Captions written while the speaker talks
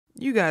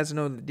You guys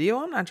know the deal.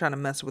 I'm not trying to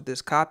mess with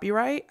this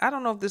copyright. I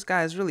don't know if this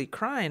guy is really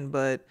crying,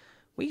 but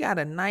we got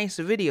a nice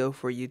video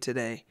for you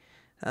today.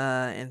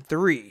 In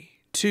 3,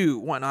 2,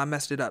 1. I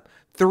messed it up.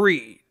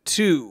 3,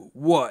 2,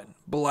 1.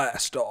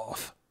 Blast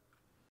off.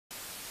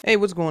 Hey,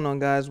 what's going on,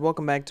 guys?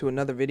 Welcome back to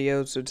another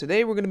video. So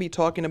today we're going to be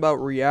talking about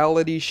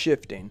reality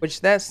shifting,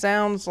 which that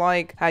sounds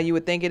like how you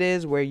would think it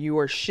is, where you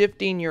are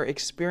shifting your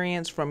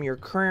experience from your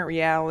current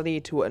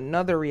reality to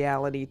another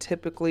reality,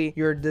 typically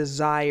your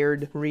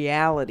desired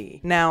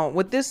reality. Now,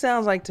 what this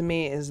sounds like to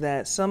me is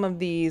that some of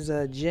these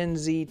Gen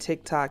Z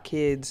TikTok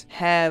kids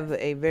have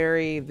a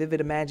very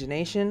vivid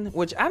imagination,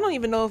 which I don't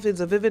even know if it's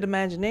a vivid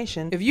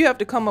imagination. If you have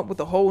to come up with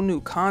a whole new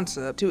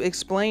concept to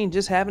explain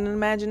just having an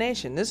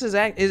imagination, this is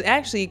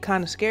actually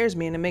kind of scares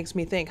me, and it makes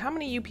me think, how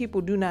many of you people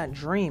do not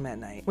dream at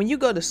night? When you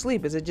go to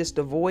sleep, is it just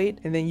a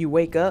void and then you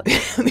wake up?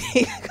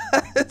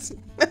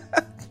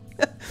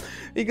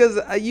 because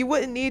you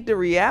wouldn't need the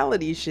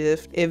reality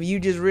shift if you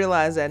just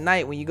realize at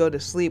night when you go to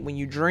sleep, when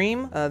you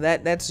dream,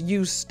 that's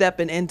you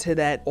stepping into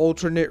that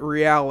alternate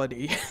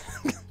reality.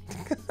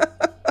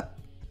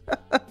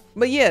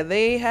 But yeah,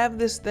 they have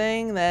this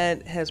thing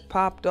that has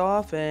popped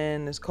off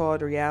and it's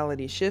called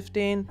reality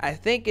shifting. I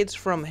think it's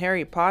from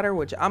Harry Potter,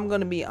 which I'm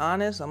going to be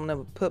honest, I'm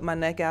going to put my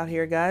neck out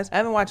here, guys. I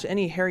haven't watched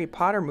any Harry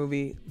Potter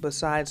movie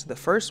besides the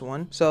first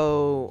one.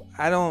 So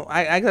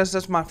I guess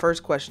that's my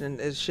first question,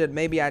 is should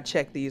maybe I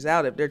check these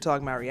out if they're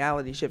talking about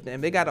reality shifting.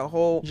 And they got a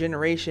whole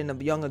generation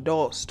of young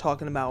adults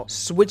talking about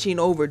switching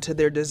over to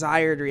their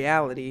desired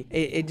reality.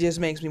 It just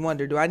makes me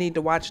wonder, do I need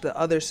to watch the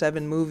other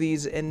 7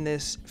 movies in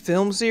this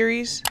film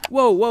series?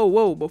 Whoa.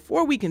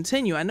 Before we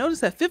continue, I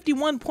noticed that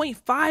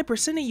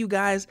 51.5% of you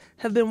guys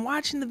have been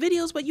watching the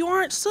videos, but you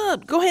aren't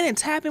subbed. Go ahead and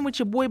tap in with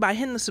your boy by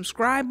hitting the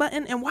subscribe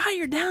button. And while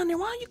you're down there,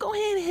 why don't you go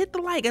ahead and hit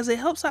the like, as it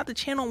helps out the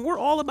channel. We're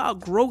all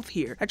about growth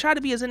here. I try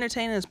to be as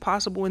entertaining as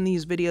possible in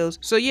these videos.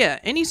 So yeah,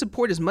 any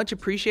support is much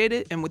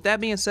appreciated. And with that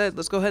being said,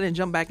 let's go ahead and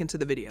jump back into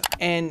the video.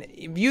 And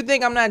if you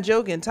think I'm not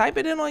joking, type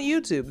it in on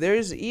YouTube.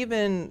 There's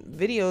even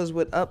videos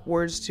with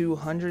upwards to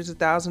hundreds of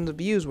thousands of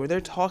views where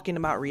they're talking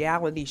about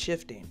reality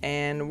shifting.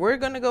 And we're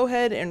gonna go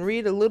ahead and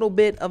read a little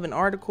bit of an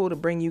article to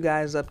bring you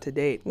guys up to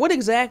date. What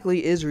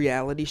exactly is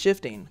reality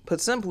shifting? Put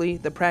simply,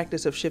 the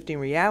practice of shifting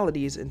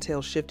realities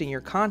entails shifting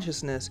your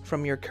consciousness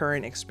from your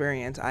current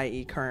experience,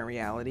 i.e. current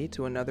reality,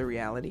 to another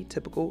reality,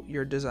 typical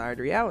your desired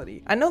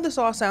reality. I know this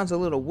all sounds a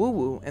little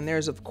woo-woo, and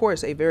there's of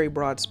course a very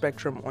broad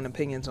spectrum on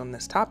opinions on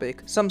this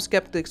topic. Some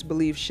skeptics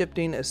believe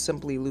shifting is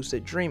simply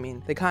lucid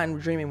dreaming, the kind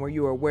of dreaming where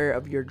you are aware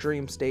of your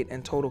dream state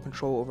and total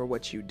control over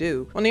what you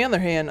do. On the other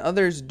hand,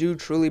 others do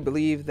truly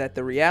believe that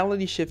the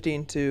reality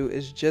shifting to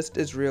is just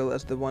as real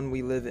as the one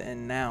we live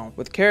in now,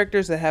 with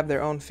characters that have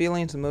their own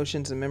feelings,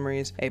 emotions, and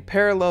memories, a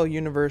parallel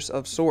universe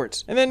of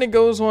sorts. And then it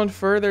goes on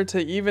further to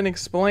even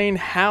explain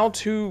how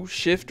to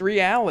shift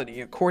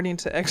reality according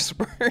to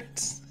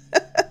experts.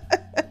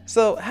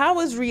 So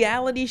how is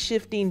reality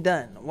shifting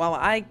done? While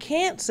I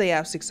can't say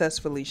I've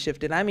successfully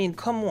shifted, I mean,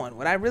 come on,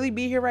 would I really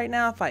be here right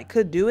now if I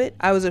could do it?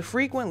 I was a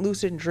frequent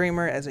lucid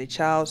dreamer as a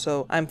child,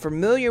 so I'm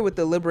familiar with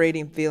the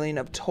liberating feeling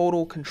of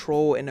total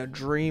control in a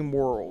dream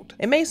world.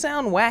 It may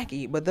sound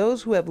wacky, but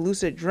those who have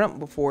lucid dreamt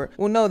before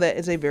will know that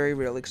it's a very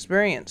real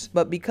experience.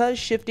 But because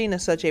shifting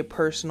is such a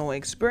personal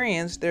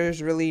experience,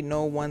 there's really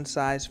no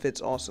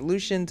one-size-fits-all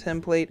solution,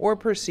 template, or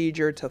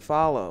procedure to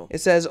follow.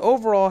 It says,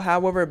 overall,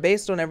 however,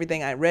 based on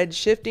everything I read,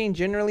 shifting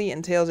generally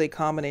entails a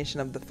combination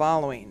of the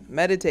following: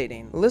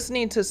 meditating,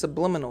 listening to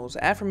subliminals,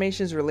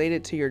 affirmations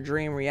related to your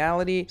dream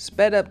reality,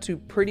 sped up to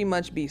pretty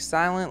much be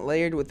silent,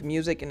 layered with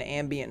music and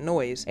ambient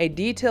noise, a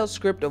detailed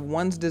script of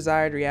one's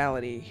desired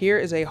reality. Here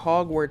is a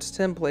Hogwarts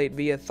template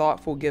via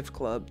Thoughtful Gift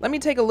Club. Let me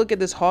take a look at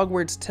this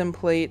Hogwarts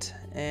template,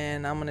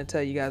 and I'm gonna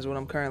tell you guys what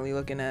I'm currently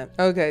looking at.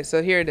 Okay,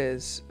 so here it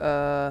is.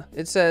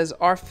 It says,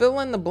 our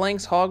fill in the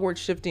blanks Hogwarts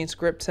shifting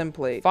script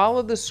template.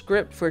 Follow the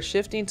script for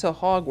shifting to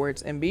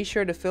Hogwarts and be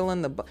sure to fill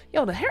in the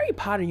yo, the Harry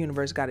Potter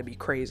universe gotta be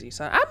crazy,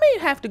 son. I may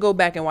have to go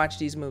back and watch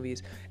these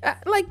movies.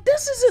 Like,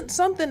 this isn't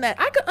something that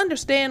I could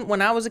understand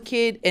when I was a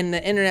kid and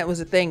the internet was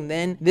a thing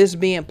then, this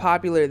being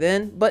popular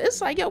then, but it's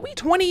like, yo, we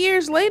 20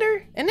 years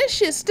later and this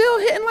shit's still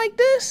hitting like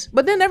this?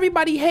 But then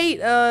everybody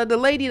hate the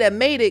lady that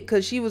made it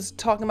because she was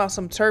talking about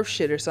some turf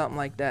shit or something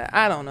like that.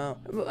 I don't know.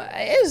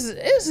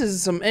 This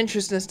is some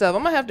interesting stuff.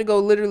 I'm gonna have to go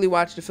literally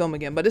watch the film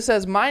again. But it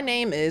says, my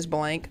name is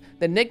blank.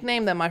 The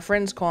nickname that my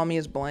friends call me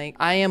is blank.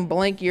 I am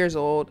blank years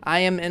old. I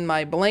am in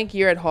my blank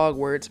year at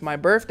Hogwarts. My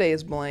birthday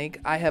is blank.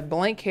 I have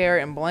blank hair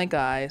and blank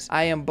eyes.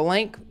 I am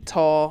blank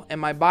tall and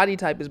my body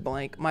type is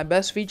blank. My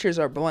best features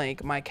are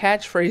blank. My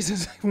catchphrase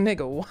is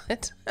nigga,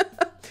 what?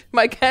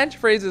 My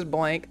catchphrase is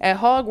blank. At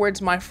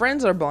Hogwarts, my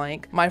friends are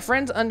blank. My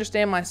friends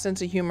understand my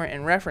sense of humor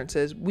and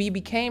references. We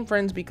became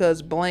friends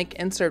because blank,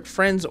 insert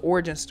friend's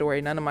origin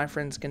story. None of my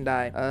friends can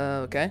die.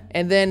 Okay.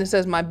 And then it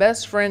says, my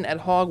best friend at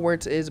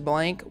Hogwarts is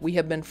blank. We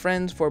have been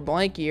friends for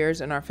blank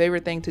years and our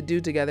favorite thing to do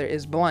together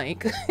is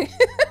blank.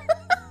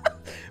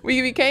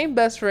 We became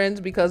best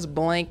friends because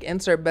blank,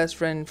 insert best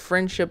friend,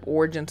 friendship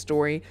origin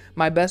story.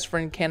 My best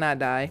friend cannot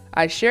die.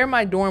 I share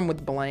my dorm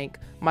with blank.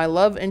 My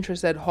love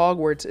interest at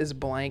Hogwarts is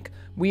blank.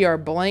 We are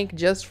blank,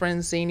 just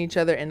friends seeing each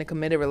other in a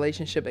committed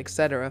relationship,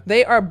 etc.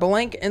 They are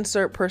blank,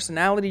 insert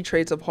personality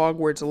traits of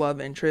Hogwarts love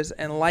interest,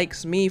 and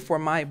likes me for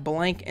my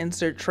blank,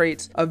 insert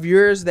traits of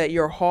yours that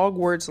your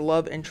Hogwarts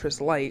love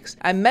interest likes.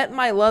 I met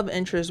my love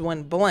interest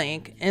when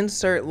blank,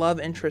 insert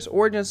love interest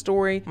origin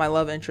story. My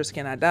love interest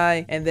cannot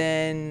die. And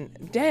then,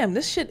 damn,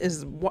 this shit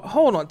is,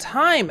 hold on,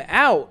 time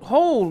out.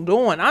 Hold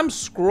on, I'm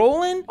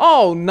scrolling.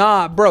 Oh,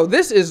 nah, bro,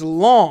 this is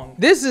long.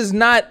 This is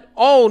not,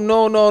 oh,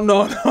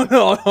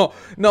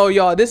 no,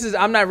 y'all, this is,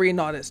 I'm not reading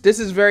all this. This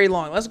is very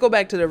long. Let's go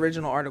back to the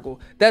original article.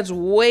 That's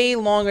way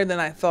longer than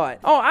I thought.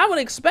 Oh, I would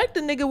expect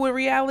a nigga with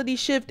reality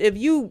shift if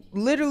you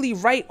literally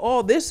write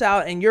all this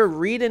out and you're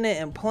reading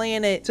it and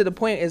playing it to the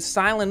point it's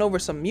silent over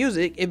some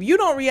music. If you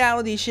don't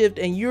reality shift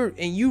and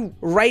you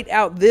write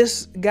out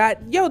this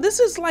yo, this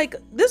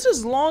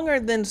is longer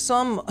than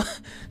some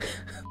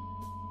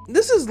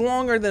this is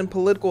longer than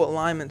political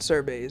alignment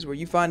surveys where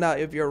you find out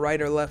if you're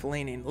right or left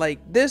leaning. Like,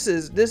 this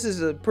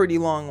is a pretty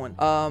long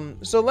one.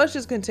 So let's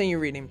just continue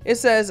reading. It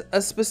says,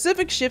 a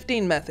specific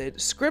shifting method.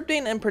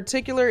 Scripting in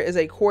particular is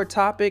a core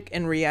topic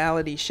in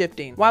reality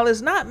shifting. While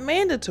it's not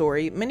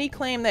mandatory, many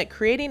claim that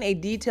creating a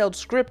detailed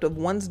script of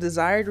one's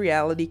desired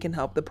reality can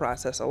help the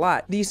process a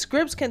lot. These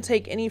scripts can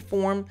take any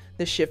form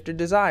the shifter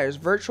desires,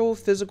 virtual,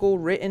 physical,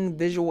 written,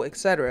 visual,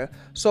 etc.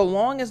 So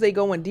long as they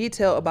go in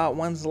detail about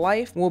one's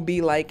life will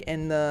be like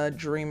in the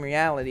dream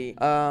reality.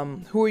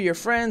 Who are your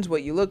friends,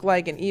 what you look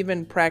like, and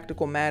even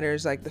practical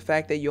matters like the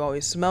fact that you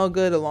always smell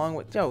good along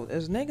with, yo,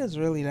 is niggas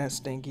really that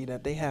stinky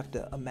that they have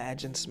to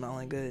imagine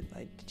smelling good?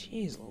 Like,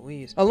 jeez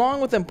Louise.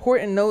 Along with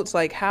important notes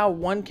like how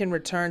one can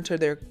return to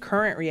their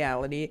current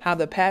reality, how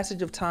the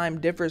passage of time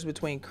differs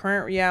between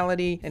current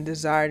reality and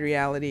desired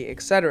reality,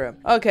 etc.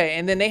 Okay,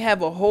 and then they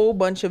have a whole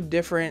bunch of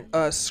different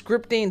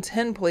scripting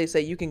templates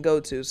that you can go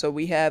to. So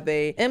we have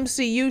a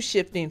MCU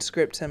shifting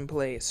script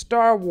template,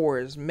 Star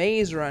Wars,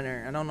 Maze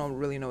Runner, I don't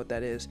really know what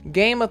that is,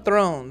 Game of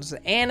Thrones,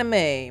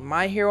 anime,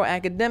 My Hero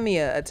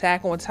Academia,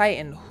 Attack on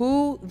Titan.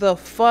 Who the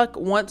fuck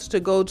wants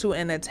to go to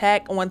an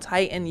Attack on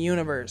Titan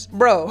universe?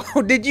 Bro,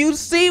 did you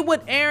see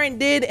what Aaron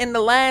did in the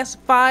last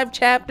 5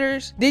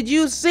 chapters? Did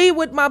you see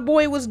what my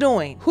boy was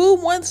doing?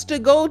 Who wants to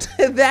go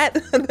to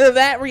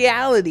that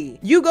reality?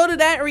 You go to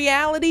that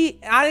reality,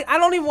 I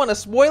don't even want to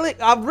spoil it.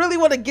 I really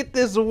want to get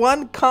this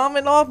one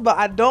comment off, but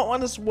I don't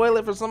want to spoil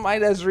it for somebody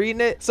that's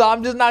reading it, so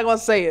I'm just not gonna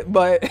say it.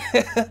 But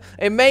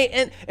it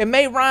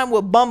may rhyme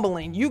with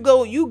bumbling. You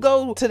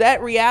go to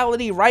that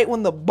reality right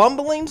when the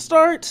bumbling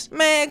starts.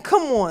 Man,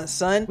 come on,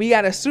 son. We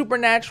got a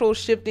supernatural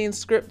shifting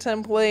script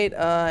template,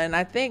 and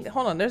I think,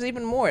 hold on, there's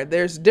even more.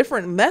 There's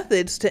different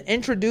methods to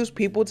introduce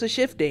people to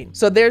shifting.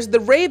 So there's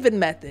the Raven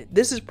method.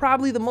 This is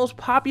probably the most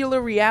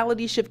popular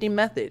reality shifting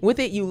method. With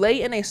it, you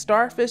lay in a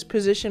starfish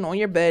position on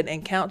your bed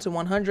and count to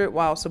 100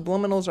 while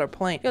subliminals are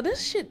playing. Yo,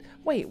 this shit,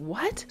 wait,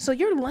 what? So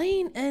you're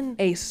laying in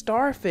a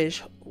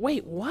starfish.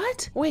 Wait,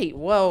 what? Wait,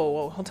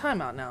 whoa,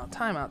 time out now.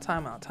 Time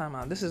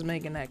out. This is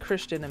making that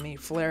Christian in me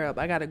flare up.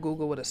 I gotta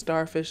Google what a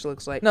starfish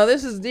looks like. No,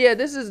 this is,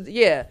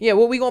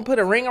 what, we gonna put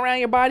a ring around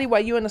your body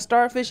while you in a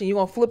starfish and you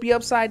gonna flip you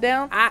upside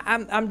down?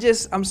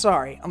 I'm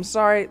sorry.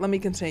 Let me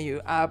continue.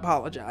 I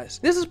apologize.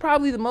 This is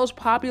probably the most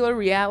popular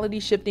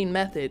reality shifting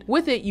method.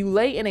 With it, you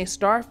lay in a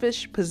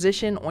starfish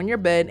position on your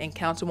bed and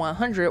count to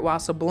 100 while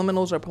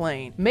subliminals are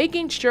playing,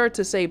 making sure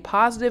to say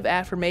positive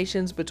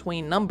affirmations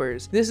between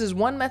numbers. This is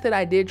one method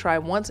I did try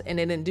once,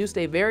 and it induced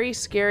a very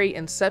scary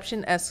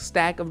Inception-esque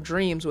stack of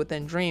dreams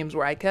within dreams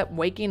where I kept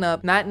waking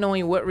up not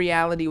knowing what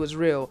reality was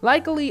real.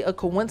 Likely a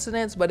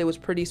coincidence, but it was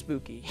pretty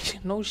spooky.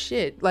 No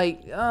shit.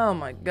 Like, oh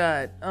my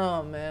god.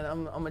 Oh man,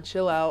 I'm gonna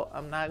chill out.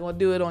 I'm not gonna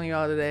do it on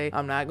y'all today.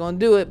 I'm not gonna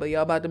do it, but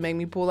y'all about to make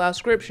me pull out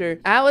scripture.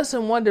 Alice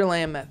in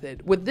Wonderland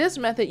method. With this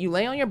method, you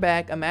lay on your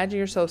back, imagine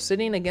yourself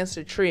sitting against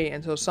a tree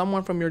until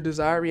someone from your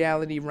desired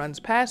reality runs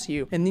past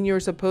you, and then you're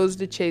supposed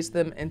to chase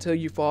them until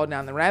you fall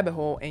down the rabbit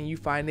hole and you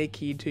find a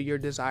key to your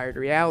desired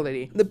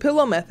reality. The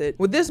pillow method.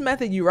 With this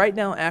method, you write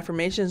down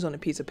affirmations on a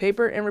piece of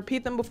paper and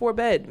repeat them before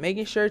bed,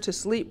 making sure to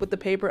sleep with the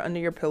paper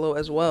under your pillow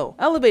as well.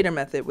 Elevator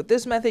method. With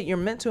this method, you're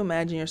meant to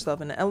imagine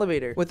yourself in an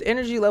elevator, with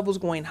energy levels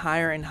going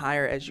higher and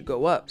higher as you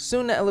go up.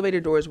 Soon the elevator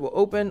doors will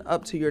open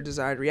up to your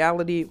desired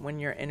reality when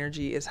your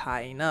energy is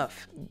high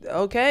enough.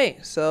 Okay,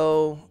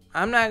 so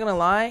I'm not gonna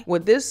lie,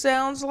 what this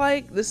sounds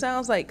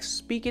like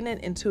speaking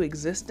it into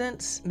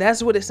existence.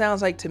 That's what it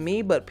sounds like to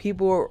me, but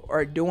people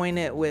are doing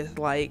it with,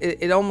 like,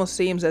 it almost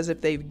seems as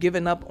if they've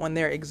given up on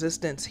their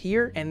existence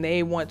here and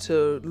they want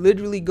to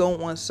literally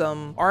go on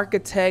some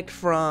architect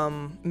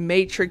from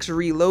Matrix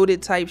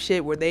Reloaded type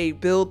shit where they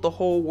build the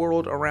whole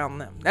world around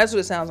them. That's what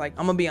it sounds like.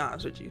 I'm gonna be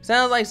honest with you.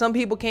 Sounds like some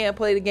people can't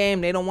play the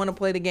game. They don't want to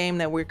play the game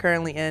that we're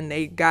currently in.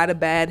 They got a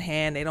bad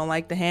hand. They don't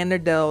like the hand they're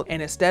dealt.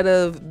 And instead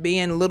of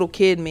being little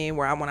kid me,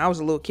 where when I was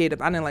a little kid,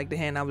 if I didn't like the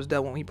hand I was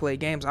dealt when we played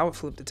games, I would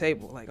flip the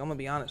table. Like, I'm gonna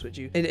be honest with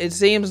you. It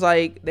seems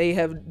like they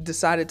have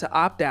decided to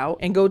opt out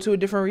and go to a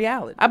different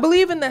reality. I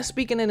believe in that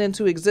speaking it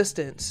into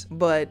existence,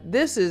 but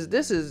this is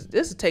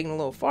taking a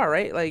little far,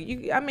 right? Like,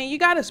 you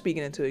gotta speak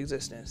it into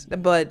existence.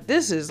 But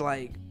this is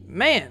like,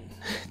 man,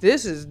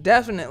 this is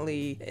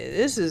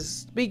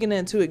speaking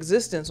into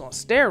existence on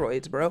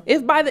steroids, bro.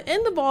 If by the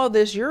end of all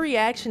this your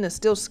reaction is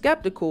still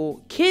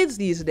skeptical, kids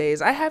these days,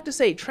 I have to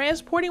say,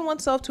 transporting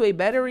oneself to a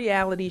better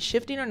reality,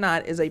 shifting or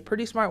not, is a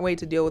pretty smart way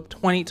to deal with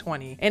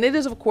 2020. And it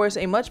is of course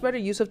a much better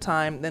use of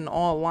time than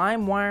all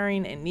lime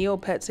wiring and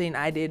neopetsing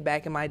I did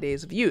back in my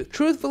days of youth.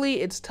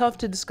 Truthfully, it's tough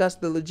to discuss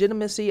the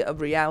legitimacy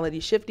of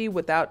reality shifting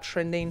without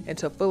trending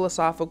into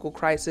philosophical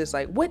crisis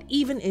like what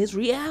even is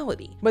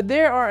reality? But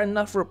there are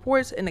enough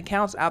reports and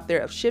accounts out there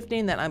of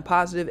shifting that I'm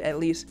positive at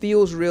least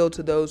feels real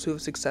to those who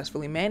have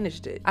successfully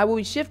managed it. I will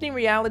be shifting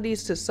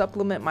realities to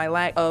supplement my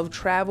lack of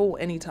travel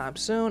anytime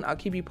soon. I'll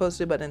keep you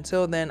posted, but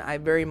until then, I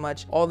very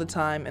much all the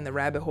time in the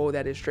rabbit hole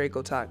that is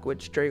Draco Talk,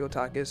 which Draco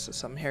Talk is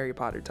some Harry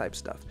Potter type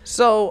stuff.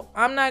 So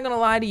I'm not gonna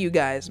lie to you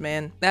guys,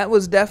 man. That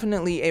was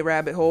definitely a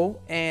rabbit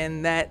hole,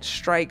 and that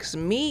strikes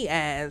me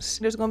as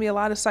there's gonna be a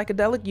lot of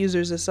psychedelic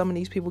users as some of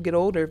these people get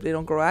older if they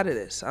don't grow out of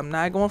this. I'm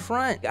not going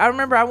front. I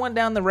remember I went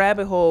down the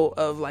rabbit hole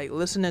of like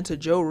listening to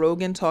Joe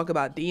Rogan talk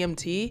about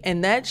DMT,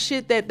 and that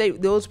shit that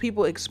those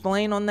people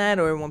explain on that,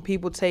 or when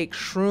people take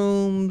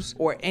shrooms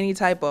or any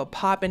type of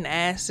popping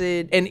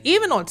acid, and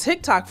even on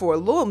TikTok for a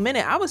little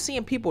minute I was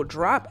seeing people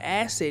drop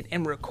acid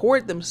and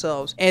record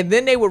themselves, and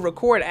then they would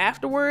record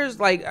afterwards.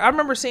 Like I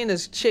remember seeing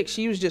this chick,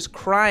 she was just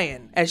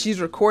crying as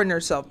she's recording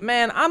herself.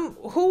 Man,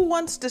 who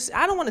wants to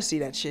I don't want to see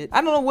that shit.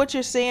 I don't know what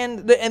you're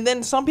saying. And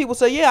then some people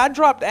say, yeah, I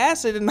dropped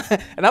acid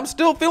and I'm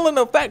still feeling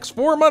the effects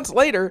 4 months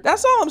later.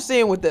 That's all I'm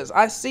seeing with this.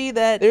 I see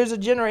that there's a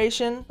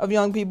generation of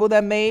young people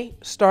that may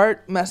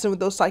start messing with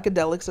those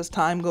psychedelics as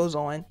time goes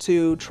on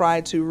to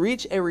try to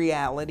reach a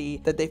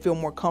reality that they feel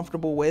more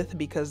comfortable with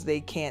because they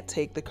can't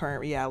take the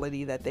current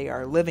reality that they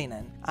are living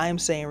in. I am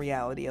saying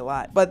reality a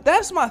lot, but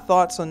that's my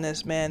thoughts on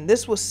this, man.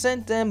 This was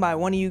sent in by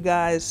one of you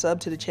guys, sub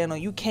to the channel.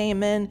 You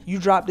came in, you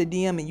dropped a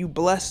DM, and you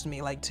blessed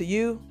me. Like, to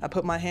you, I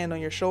put my hand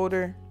on your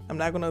shoulder. I'm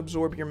not going to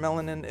absorb your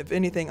melanin. If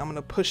anything, I'm going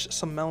to push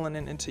some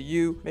melanin into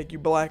you, make you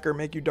blacker,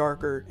 make you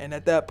darker. And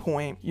at that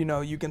point, you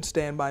know, you can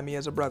stand by me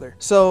as a brother.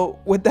 So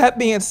with that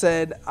being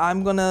said,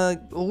 I'm going to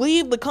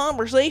leave the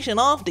conversation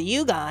off to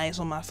you guys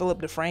on my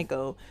Philip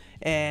DeFranco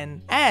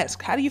and ask,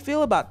 how do you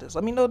feel about this?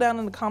 Let me know down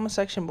in the comment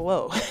section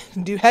below.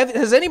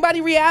 Has anybody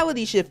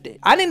reality shifted?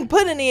 I didn't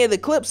put any of the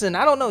clips in.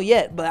 I don't know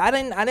yet, but I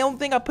don't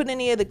think I put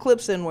any of the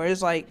clips in where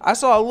it's like, I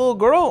saw a little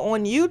girl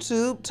on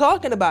YouTube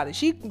talking about it.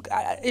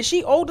 Is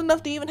she old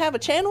enough to even have a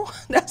channel?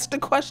 That's the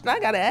question I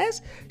gotta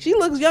ask. She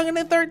looks younger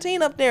than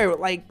 13 up there.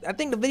 Like, I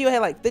think the video had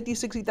like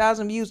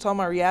 50-60,000 views talking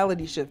about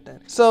reality shifting.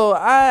 So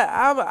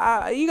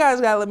you guys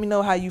gotta let me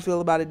know how you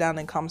feel about it down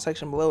in the comment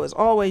section below. As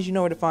always, you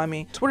know where to find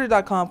me.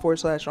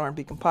 Twitter.com/RMP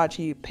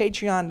Kampachi,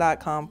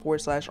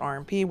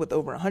 Patreon.com/RMP with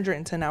over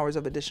 110 hours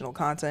of additional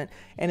content.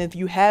 And if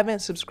you haven't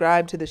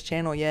subscribed to this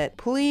channel yet,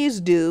 please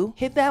do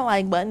hit that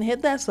like button,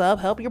 hit that sub,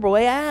 help your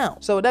boy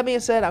out. So with that being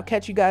said, I'll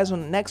catch you guys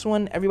on the next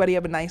one. Everybody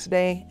have a nice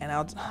day, and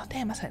oh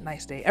damn, I said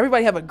nice day.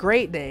 Everybody have a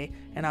great day,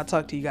 and I'll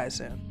talk to you guys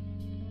soon.